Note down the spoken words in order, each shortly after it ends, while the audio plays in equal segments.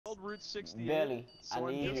Route 68. Billy, so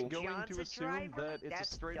I need I'm you. just going to assume that it's a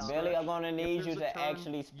straight stretch. Billy, I'm gonna need If you there's a to turn,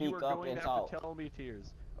 actually speak you are up going and to talk. have to tell me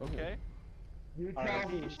tears, okay? You tell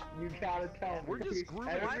me. You gotta tell me. We're just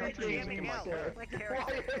grooving to Why am I country music jamming in my out? car. My Why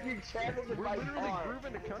character. are you jamming in We're my literally car?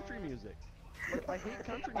 grooving to country music. Like, I hate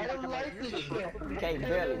country I music don't in my like ears. this shit. Okay,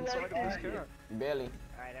 Billy. Inside of this car. Billy.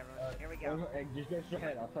 Alright, everyone, here we go. Hey, just go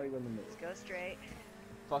straight. I'll tell you when to move. Let's go straight.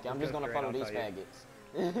 Fuck it, I'm just gonna follow these faggots.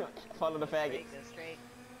 Follow the faggots. Go straight.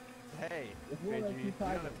 Hey, KG, you don't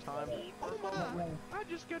have time. I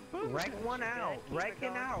just get booted. Wreck one out. Wreck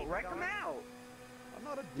him out. Wreck him out. I'm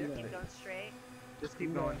not a Keep dick. going straight. Just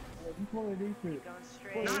keep going. Keep going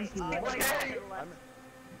straight. Not To the left.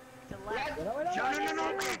 To the left. No.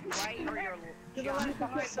 Right or your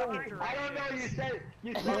left. I don't know. You said.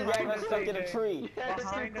 You You said. got us stuck in a tree.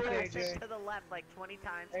 Behind us, AJ. To the left like 20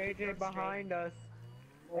 times. AJ behind us.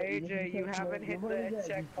 AJ, you haven't hit the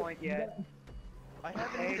checkpoint yet. I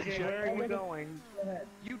haven't hit the AJ, where are you checkpoint. going?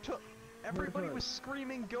 You took. Everybody was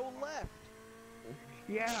screaming, "Go left!"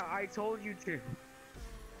 Yeah, I told you to.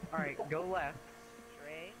 Alright, go left.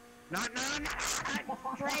 Straight. No.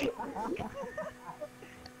 Straight.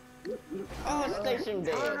 Oh, station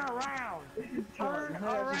Turn dead. around. Turn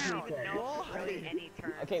around. No, really any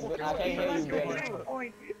turn. Okay, but I can't hear you, The Billy.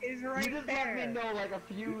 checkpoint is right You just let me there. know like a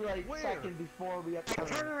few seconds before we have to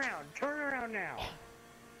Turn around. Turn around now.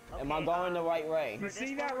 Am I going the right way? You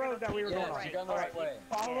see that road that we were going on? you're going the right way.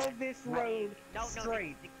 Follow this road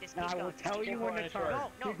straight, just and keep I will going. tell you when to turn.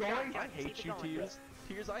 No, Keep going. I hate you, Tears.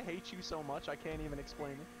 Tears, I hate you so much, I can't even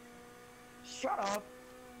explain it. Shut up.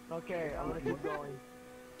 Okay, I'm gonna keep going.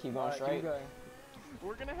 Keep going straight.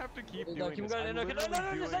 We're gonna have to keep No, doing keep this. going. I'm No, literally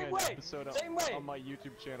the doing same an way. episode Same way. on my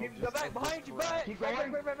YouTube channel. Go just back of behind this you. crap. Keep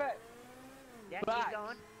going. Back. Yeah, Back. keep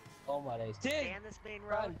going. Oh my days. Stay Dig. on this main road.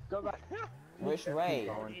 Run. Go back. Which way?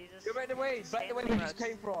 Oh, Jesus. Go back the way. Back the way you just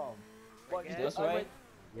came from. What? Good. This way?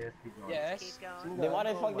 Yes, keep going. Yes. Keep going. Then why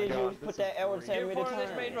the fuck did you God, put this that is arrow great. telling me Keep to following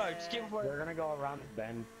this main turn? road. Just keep following. We're gonna go around this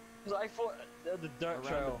bend. Because I thought the dirt Around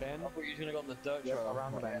trail. the bend? I thought you were gonna go on the dirt Yep, trail.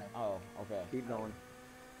 around the bend. Oh, okay. Keep going.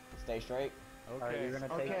 Stay straight. Okay. You're gonna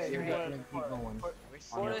take. Okay, You're you're gonna keep going. We're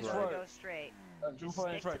Follow still this gonna road. go straight. Keep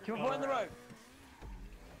following this stick road. to Keep the following the main road.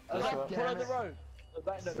 This Follow way. the road.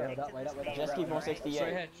 Back Stick that to way. this main Just keep road, on right?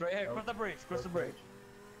 68. Straight ahead. Cross the bridge. Cross the bridge.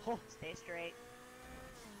 Stay straight.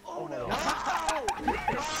 Oh no!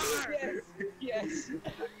 Yes.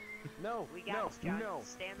 No! We got this, John. No!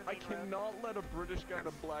 Stay on the I main road. cannot let a British guy and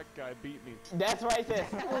a black guy beat me. That's racist.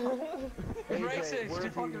 It's racist. we're You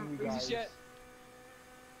fucking beating you piece of guys. shit.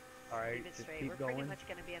 Alright, Keep it just straight. keep We're pretty going. much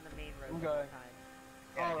gonna be on the main road I'm the whole going.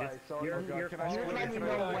 time. Alright, so You're you're can I you're swing letting it me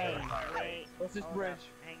through? know when. Wait. What's this Hold bridge? up.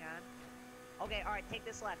 Hang on. Okay, alright, take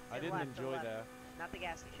this left. To I the didn't left, to the enjoy left. that. Not the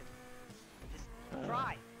gas station. Just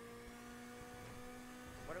try.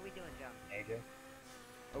 What are we doing, John? AJ.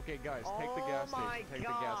 Okay, guys, take the gas station. Take the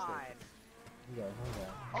gas station.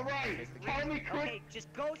 Alright, tell me quick. Okay,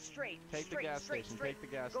 just go straight. Take the straight, gas straight, station. straight. Take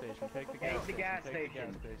the gas Go, go, station. go, Take go, the go, gas go. station. gas Take the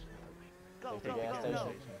station. gas station. Go, Take the go, gas go, go.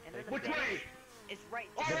 station. And then the Which gas way? is right.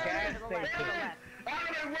 Oh, Just gas to the left, to the station. left.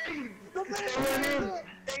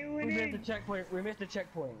 Alright, We missed the checkpoint. We missed the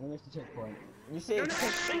checkpoint. We missed the checkpoint. You see? No,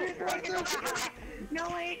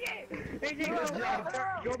 AJ! AJ, Good job.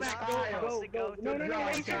 go back, go. No, Good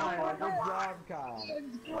AJ, job, go. Kyle. Good job, Kyle.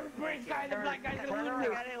 Bridge guy, the black guy's I gonna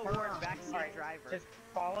gotta award backseat driver. Just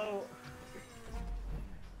follow.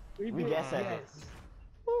 We gas second.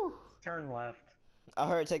 Whew. Turn left. I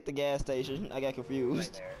heard take the gas station. I got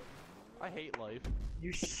confused. I hate life.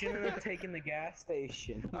 You should have taken the gas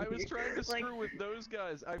station. I was trying to Like- screw with those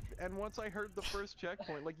guys. And once I heard the first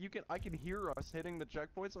checkpoint, like I can hear us hitting the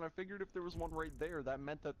checkpoints, and I figured if there was one right there, that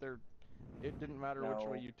meant that it didn't matter which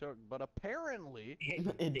way you took. But apparently,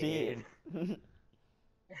 It did.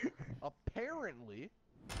 apparently,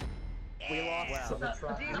 We lost.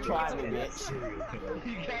 Try me, bitch.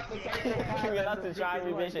 You got the You got to try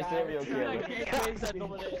me, bitch, and serial killer.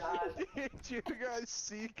 did you guys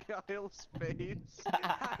see Kyle's face?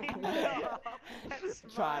 I know. That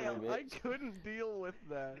Try smile. me, I bitch. couldn't deal with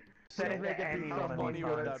that. Say it to How anyone. funny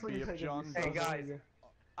would that be if John Hey guys,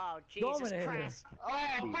 Oh, Jesus Dominated. Christ.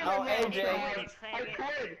 Oh, AJ. I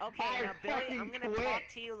quit. Okay, now Billy, I'm gonna quit. talk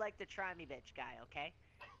to you like the try me bitch guy, okay?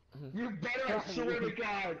 You better, I swear to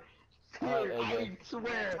God. Alright, Dude, I AJ.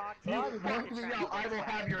 swear. Talk to You you like fuck the me try me up, I will bitch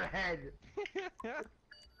guy. have your head.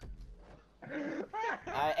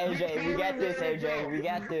 Alright, AJ, we got this, AJ. We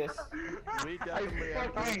got this. We definitely I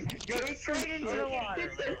have fucking go straight into the water.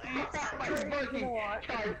 You got my fucking God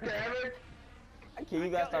damn it. Can you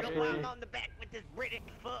guys stop Go along screaming? on the back with this British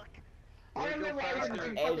fuck.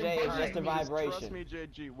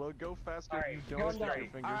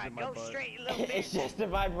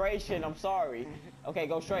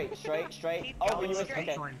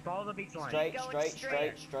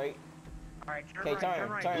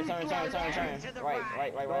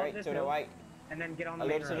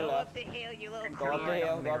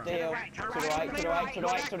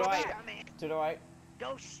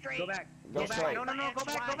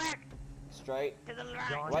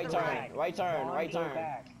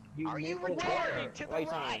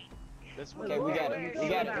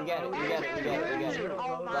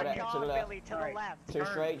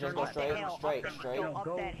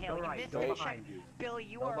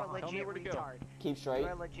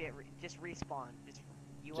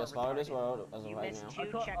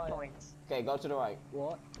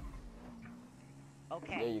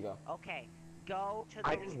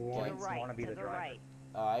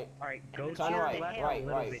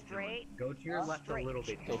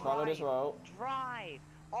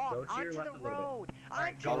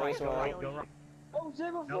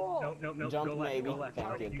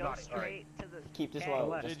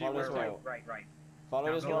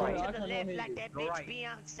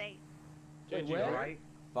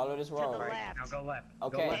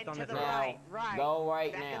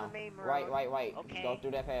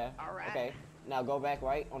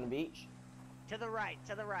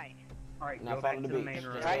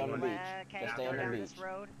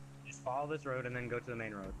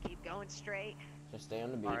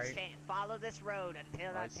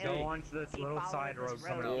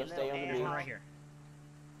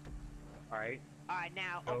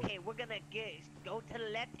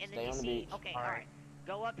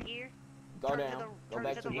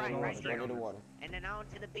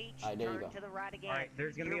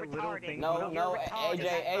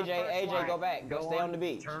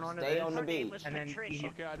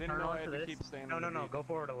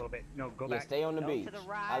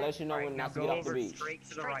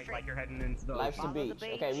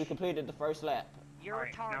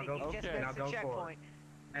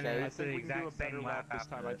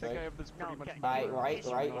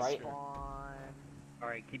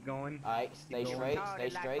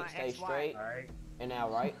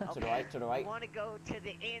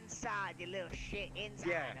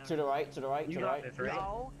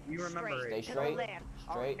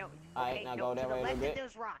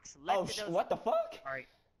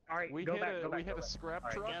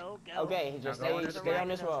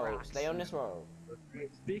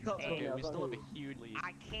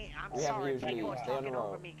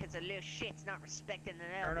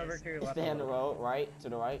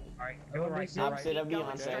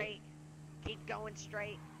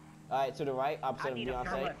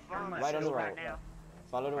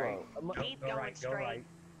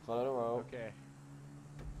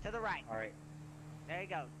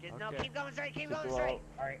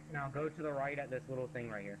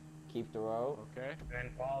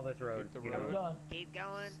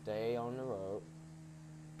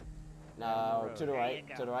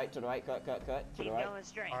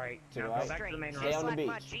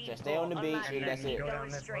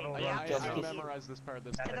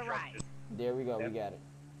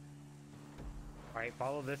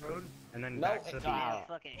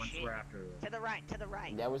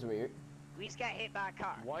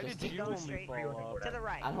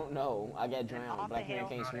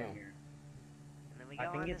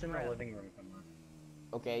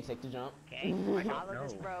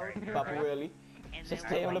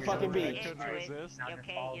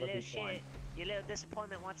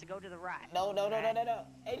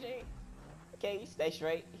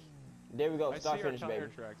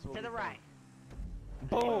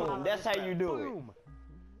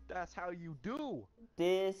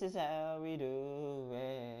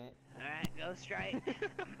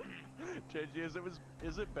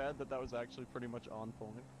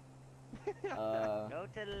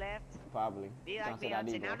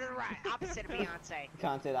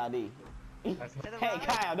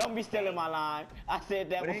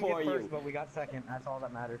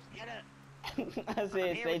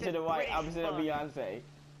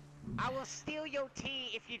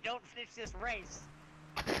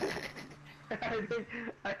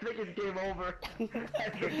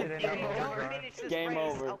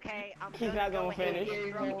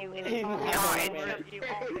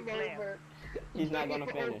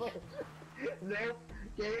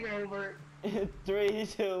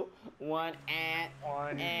 One and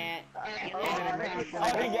One. and. Oh,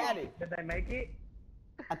 Oh, he got it. Did they make it?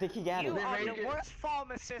 I think he got You it. are the worst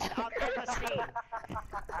pharmacist I've ever seen.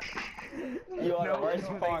 You are No, the worst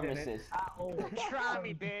no, they pharmacist. didn't. Try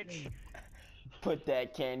me, bitch. Put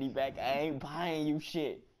that candy back. I ain't buying you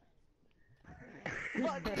shit.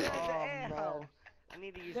 Fuck you, man. I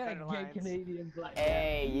need to use Yeah, better gay lines. Canadians like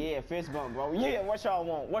Hey, yeah, fist bump, bro. Yeah, what y'all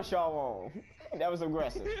want? What y'all want? That was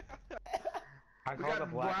aggressive. I We called got a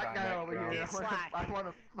black guy over next here. Dislike. I want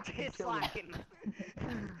to fucking kill him. Disliking.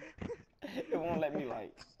 It won't let me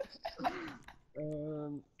like.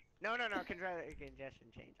 No, congestion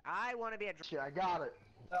change. I want to be a Shit, I got it.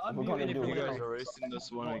 I'm We're gonna muted do if it. you You guys are racing this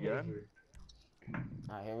one again?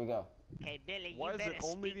 Alright, here we go. Okay, Billy, Why you is better it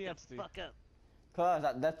only speak the the Epstein? fuck up. Cause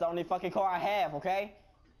that's the only fucking car I have, okay?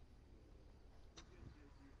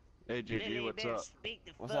 Hey Billy, GG, you what's better up? speak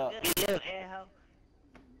the What's fuck up? up, you little a-hole.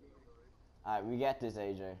 Alright, we got this,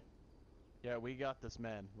 AJ. Yeah, we got this,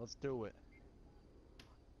 man. Let's do it.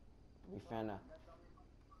 We're finna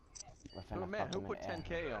Oh man, fuck who him in put the ass.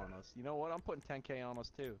 10K on us? You know what? I'm putting 10K on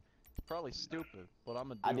us too. Probably stupid, but I'm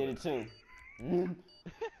gonna do I did it too. We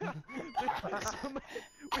have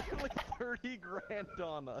like 30 grand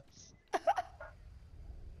on us.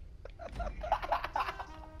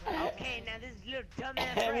 Okay, now this little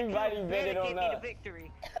dumbass Everybody raccoon bet it better on get me the us.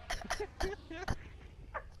 victory.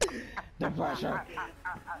 The pressure.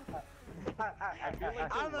 I feel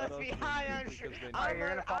like I they let must us be win high on because sugar. they know. Alright, you're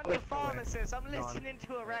gonna I'm follow the this way. pharmacist. I'm on. listening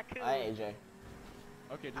to a raccoon. Alright, AJ.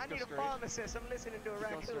 Okay, I just go need a straight. pharmacist. I'm listening to a Just go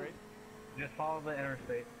raccoon. straight. Just follow the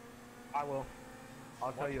interstate. I will.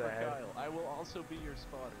 I'll tell Watch you for that. Kyle. I will also be your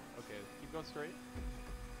spotter. Okay, keep going straight.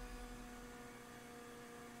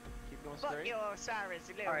 Keep going Fuck straight. your Osiris,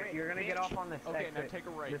 you little Alright, rich you're gonna get bitch. off on this Okay, exit. now take a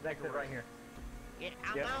right. This Take a exit right here. Yeah,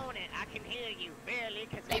 I'm Yep. on it. I can hear you. Barely,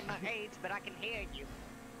 because of my age, but I can hear you.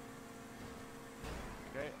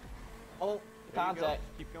 Okay. Oh, There you contact.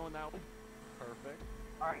 go. Keep going that way. Perfect.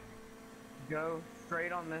 Alright. Go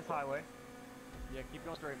straight on this highway. Yeah, keep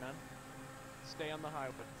going straight, man. Stay on the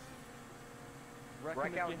highway. Wreck Wreck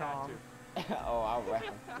him if out you have Tom. to. Oh, I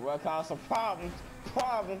reckon. We'll cause some problems.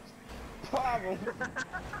 Problems. Problems. You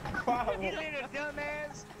Problems. little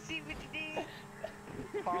dumbass. See what you did?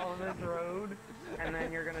 Follow this road, and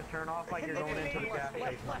then you're gonna turn off like you're going into the gas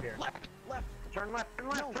station up here. Left. Turn left, turn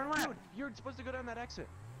left, No, turn left! dude, you're supposed to go down that exit.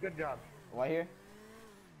 Good job. Right here?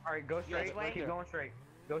 Alright, go straight. it's right Keep there. going straight.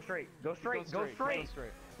 Go straight. Go Go straight. Go Go straight.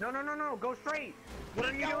 straight. No, go straight. What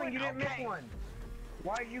are Keep you doing? going, You didn't okay. miss one.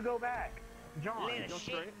 Why'd you go back? John. Little go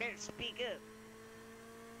shit, straight. better speak up.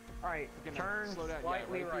 Alright, Okay, now turn slow down.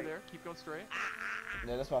 slightly Yeah, right right. through there. Keep going straight.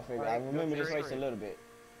 Yeah, that's what I figured. I Alright, go remember this straight. race a little bit.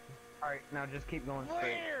 Alright, now just keep going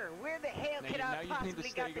straight. Where the hell Now could you, I now you need to possibly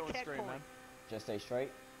stay got the going straight, checkpoint? man. Just stay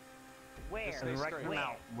straight. Where? Just stay And wreck straight. them Where?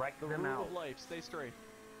 out. Wreck The them rule out. of life, stay straight.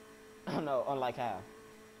 Oh no, unlike how.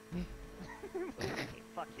 Okay,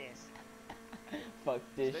 fuck this. Fuck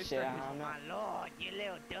this Stay shit. straight. I don't know. My lord, you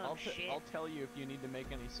little dumb shit. I'll tell you if you need to make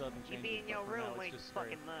any sudden You changes. be in your but for now, room it's way just straight.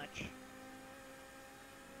 fucking much.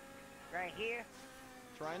 Right here?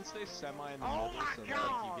 Try and stay semi in the Oh middle my so that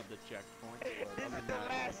God! you get the checkpoint. But This other is than the that,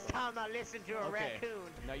 last time I listened to a Okay.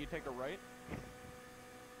 raccoon. Now you take a right,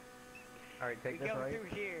 Alright, We take this go right. through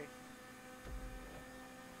here.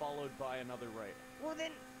 followed by another right. Well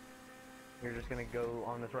then, You're just gonna go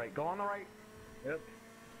on this right. Go on the right. Yep.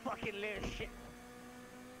 fucking little shit.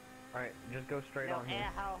 Alright, just go straight No on here.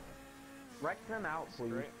 a-hole. Wreck them out, please.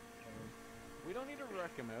 Straight. We don't need to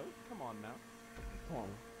wreck him out. Come on now. Come on.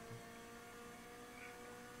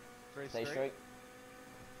 Straight. Stay straight.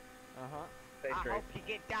 Uh-huh. Stay I straight. hope you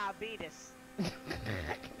get diabetes.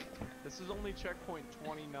 This is only checkpoint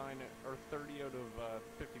 29 or 30 out of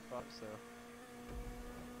 55, so.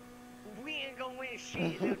 We ain't gonna win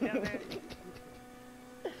shit, you little dumbass.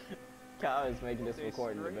 Kyle is making this Stay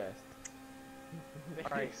recording the straight. best.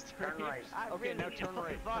 Alright, Straight. turn right. I Okay, really now need turn a fucking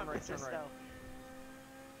right, turn right, pharmacist, turn right.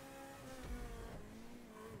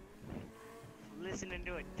 though. Listening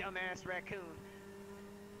to a dumbass raccoon.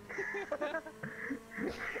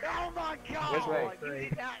 Oh my god! Which way? You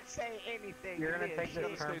did not say anything. You're you gonna did take shit.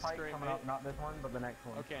 this Stay turnpike straight, coming mate. up, not this one, but the next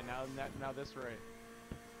one. Okay, now this right.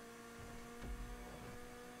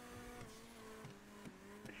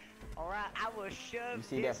 Alright, I will shove You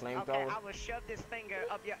see that this. Okay, flamethrower? I will shove this finger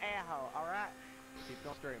up your air hole, alright? Keep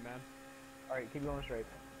going straight, man. Alright, keep going straight.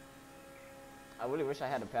 I really wish I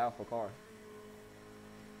had a powerful car.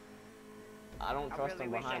 I don't I trust really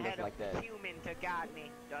them wish I behind us had a like that. human to guide me.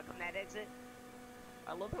 Do I come that exit?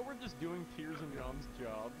 I love how we're just doing Tears and John's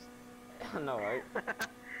jobs. I know, right?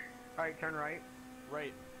 Alright, turn right.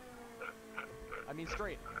 Right. I mean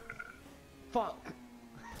straight. Fuck.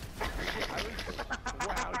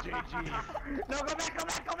 Wow, JG. No, go back, go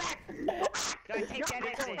back, go back! Do I take that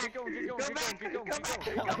exit? Get going, get going, get going,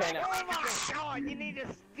 get going. Okay, now. Oh my god, you need to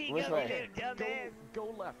speak Which up, way? you little dumbass. Go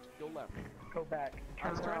left, go left. Go back. I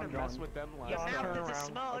was Turn trying to around, mess John. with them Your last John, mouth turn is as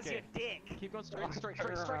around. small as Okay. your dick. Keep going straight.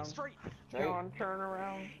 Straight. John, turn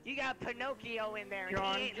around. You got Pinocchio in there, and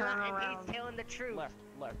John, he ain't turn lying. around. He's telling the truth. Left.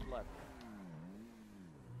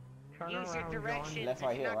 Turn Use your around, directions. John. Left, If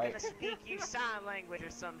right, you're here, not right? gonna speak, use sign language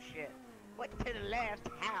or some shit. What to the left?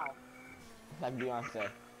 How? Like Beyonce.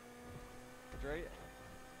 Straight.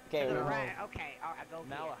 Okay, To the we're right. Okay. All right. Go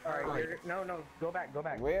Now here. Alright, no, go back.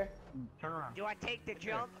 where? Turn around. Do I take the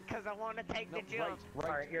jump? Cause I want to take No, the jump. right.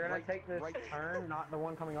 Alright, you're gonna right, take this right. turn, not the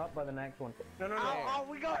one coming up, but the next one. No. Oh,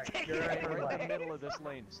 we gonna take you're it. right, Right in left. the middle of this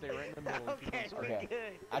lane. Stay right in the middle. and keep Okay, going we straight. Okay.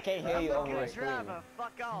 good. I can't hear I'm you a over the good screen. driver.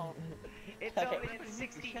 Fuck off. It's Okay. only been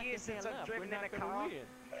 60 years since I've driven in a car.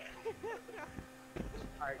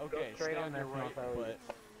 Alright, Okay, go straight stay on on this your right, motherfucker. but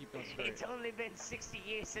keep going straight. It's only been 60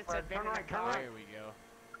 years since Alright, I've been turn in a right, turn car. right. There we go.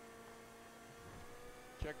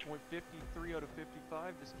 Checkpoint 53 out of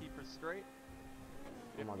 55. Just keep her straight.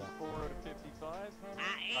 Oh my God. 54 out of 55. I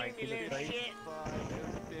Alright, keep it ambulance straight. shit. 55 out of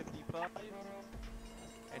 55.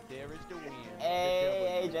 And there is the win.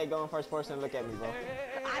 Hey, AJ, going first person. Look at me, bro.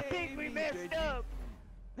 I think we messed JG. up.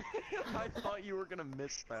 I thought you were gonna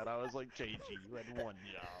miss that. I was like, JG, you had one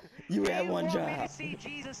job. You Do had you one want me job. to see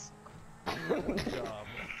Jesus? One job.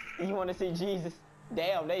 You want to see Jesus?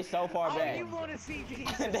 Damn, they so far Oh, back. you want to see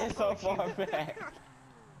Jesus? They so far back.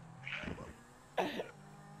 Look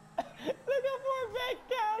how far back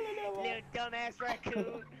down. Little dumbass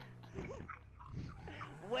raccoon.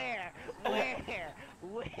 Where? Do I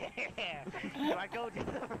go to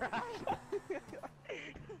the right?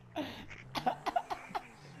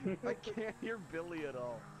 I can't hear Billy at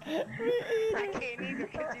all. I can't either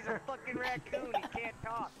because he's a fucking raccoon. He can't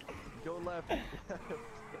talk. Go left. Turn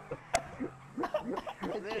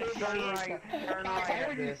right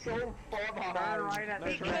at this. so far Turn behind. right at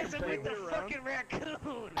this. Because I'm with the around. fucking raccoon.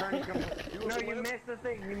 No, you missed the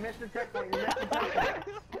thing. You missed the checkpoint. You missed the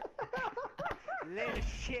checkpoint. Little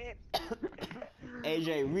shit.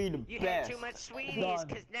 AJ, read the You had best. too much sweeties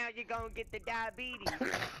because now you're going to get the diabetes.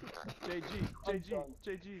 JG.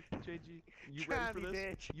 You Try ready for me, this?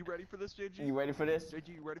 bitch. You ready for this, JG? You ready for this? JG,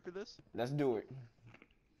 you ready for this? Let's do it.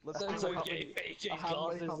 Let's That's do it. okay. AJ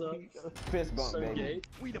glasses up. Fist bump, So baby. gay.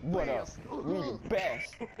 We the What up? best. We the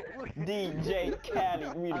best. DJ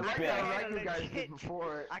Khaled, we the I like how best. I you guys did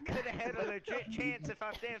before it. I could have had a legit chance if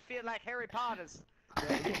I didn't feel like Harry Potter's.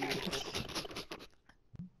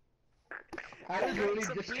 I was really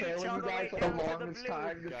Some just bleach trailing all you the way guys for the down to the longest blue.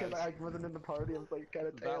 time because Guys. I wasn't in the party. I was like, kind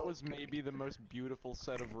of That was maybe the most beautiful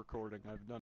set of recording I've done.